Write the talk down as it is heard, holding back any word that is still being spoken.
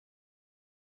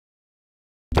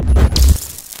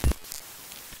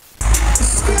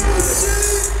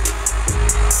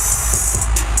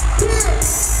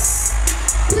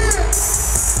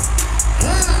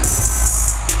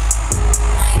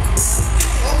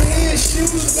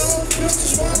shoes on,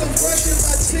 pistols while I'm brushing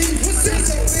my teeth.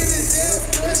 Since I'm in this damn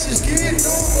fresh, it's getting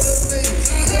normal to me.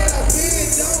 But I been,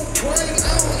 don't break,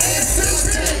 I don't ask, I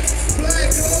take. Black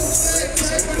clothes, black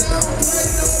tape, but I don't play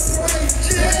no break.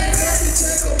 Black dirty,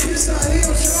 take a piss out here,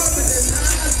 I'm sharper than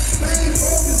eyes. Main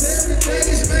focus every day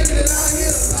is making it out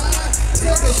here alive.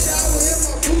 Take a shower in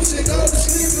my boots and go to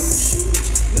sleep in my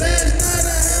shoes. Last night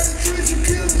I had a treat you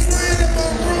killers playing in my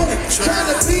room. Trying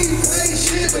to be play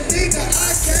shit, but nigga,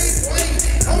 I can't wait.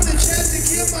 On the chance to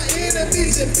kill my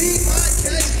enemies and beat my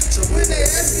case. So when they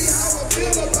ask me how I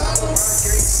feel about them, I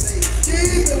can't say. You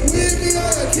either with me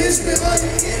or against me, or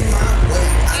you in my way.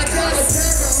 I got a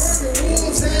pack of 100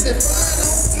 wolves, and if I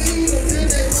don't feed them, then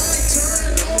they might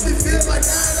turn on me. Feel like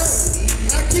I don't.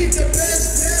 I keep the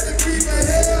best pedigree, but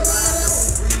hell, I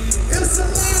don't. It's a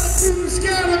lot of people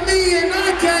scared of me, and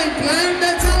I can't blame.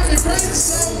 That time me crazy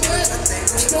so much.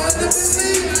 Starting to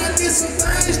believe I get some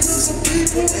things to some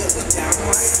people.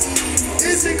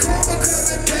 Is it karma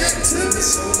coming back to me?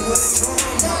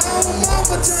 My own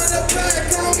mama turned her back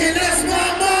on me, that's my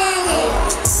mama.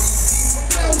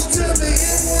 Close to me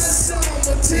in one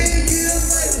summer, 10 years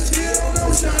later, still don't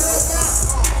know, shot up my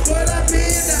heart. But I been,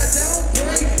 I don't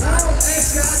break, I don't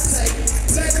ask, I take.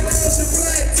 Black clothes and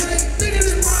black tape, nigga,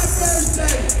 this is my first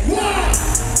day. What?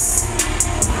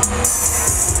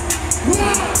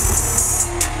 What?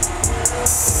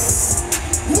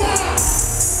 What?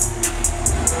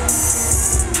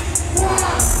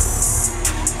 What?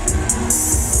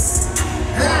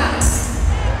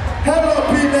 Hello,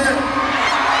 P-Man.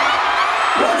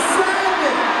 What's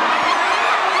happening?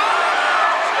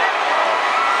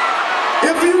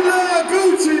 If you love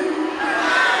Gucci,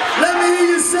 let me hear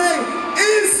you say,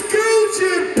 it's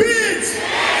Gucci, bitch!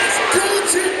 It's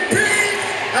Gucci, bitch!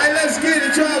 Hey, let's get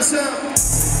it, drop some.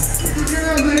 You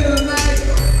girls are here tonight.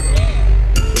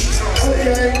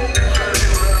 Okay.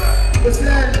 What's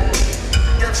that?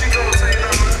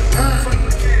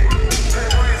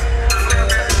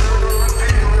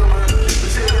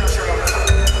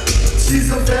 She's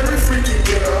a very freaky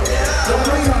girl. Don't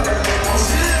bring her to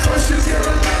first you get a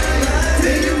line,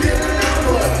 then you get a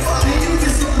number. Then you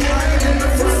get some wine in the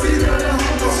pussy of the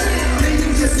humble. Then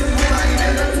you get some wine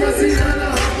in the pussy of the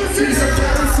humble. She's a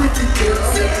very freaky girl.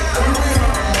 Don't bring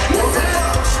her to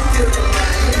first you get a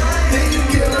line, then you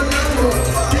get a number.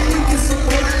 Then you get some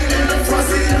wine in the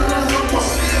pussy of the humble.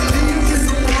 Then you get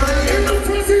some wine in the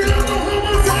pussy of the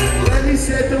humble. Let me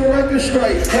set the record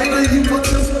straight. Hey, you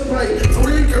participate.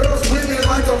 3 girls with me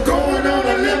like I'm going on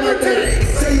a lemonade.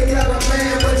 Say you got a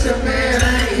man, but your man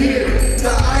ain't here. The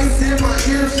ice in my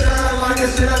ears shine like a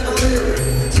chandelier.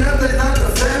 Trapping out the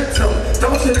phantom,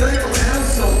 don't you think I'm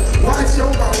handsome? Watch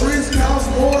on my wrist cost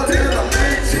more than a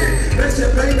mansion. Bet your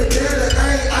baby daddy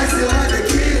ain't icy like a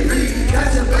kid be.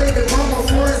 Got your baby mama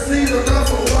for a seat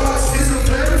enough for what? She's a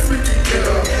very freaky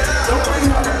girl. Don't bring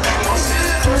her to mama.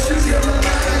 First you get a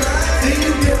line, then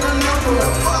you get a number.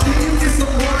 Then you get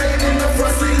some wine in the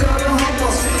pussy of the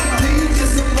humble. Then you get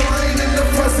some wine in the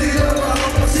pussy of the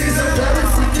humble. She's a very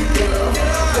freaky girl.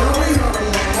 Don't bring her to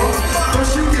mama.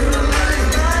 First you get a line,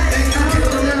 then you get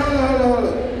a number. Hold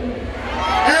up.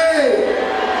 Hey!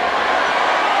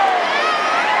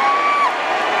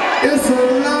 It's a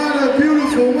lot of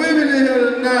beautiful women in here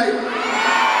tonight.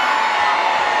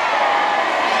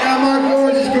 Got my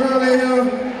gorgeous girl in here.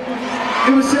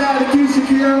 Give a shout out to Keisha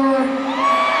Kiara.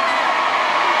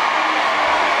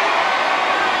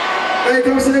 Hey,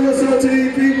 come say what's up to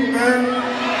these people, man.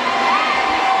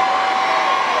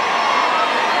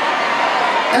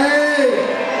 Hey,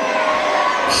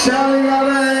 Shawty got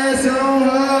her ass on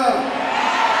her.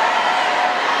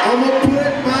 I'ma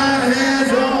put my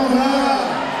hands on her.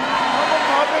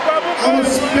 I'ma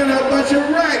spin a bunch of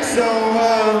racks on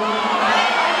her.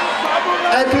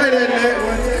 Hey, play that net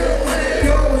one.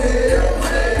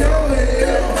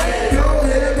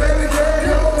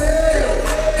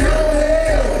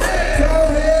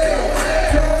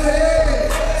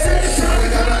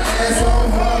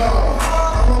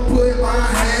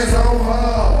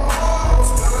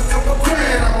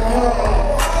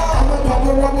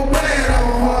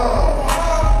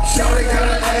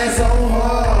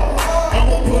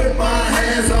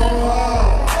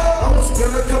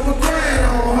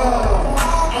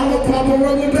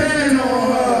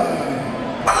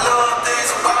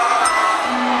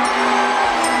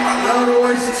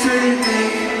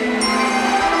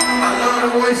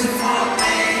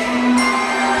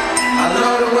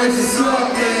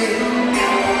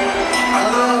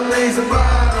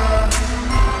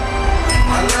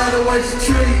 the way she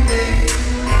treat me.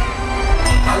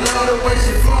 I love the way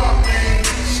she fuck me.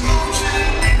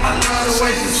 I love the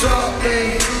way she suck me.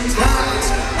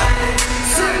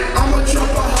 I'm a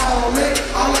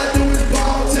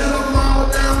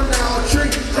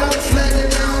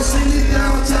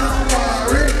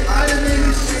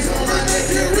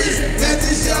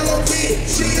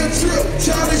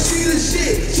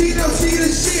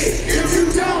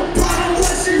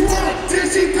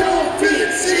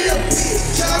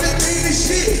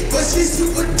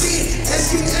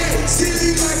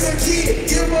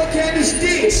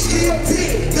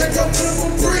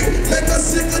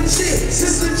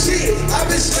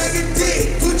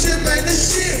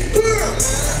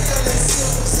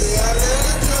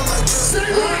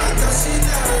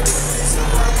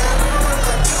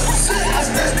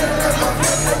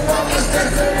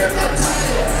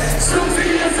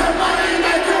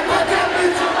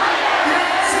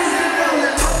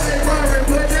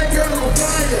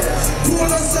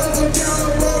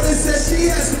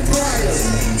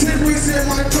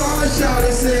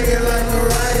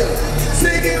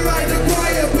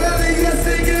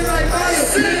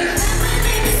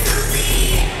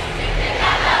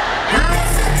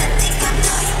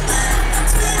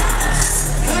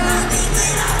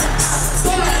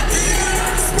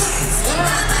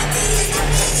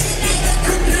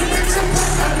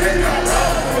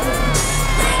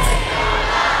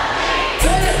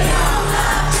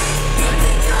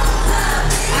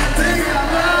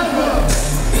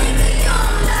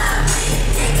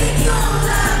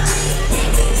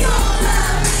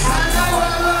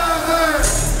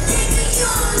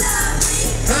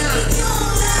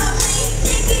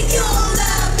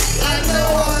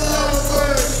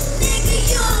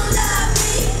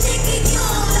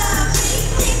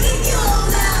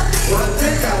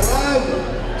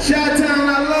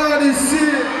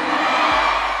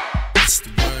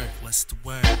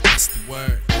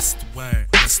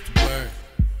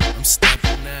I'm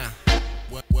stepping now.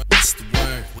 What's the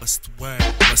word? What's the word?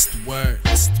 What's the word?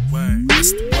 What's the word?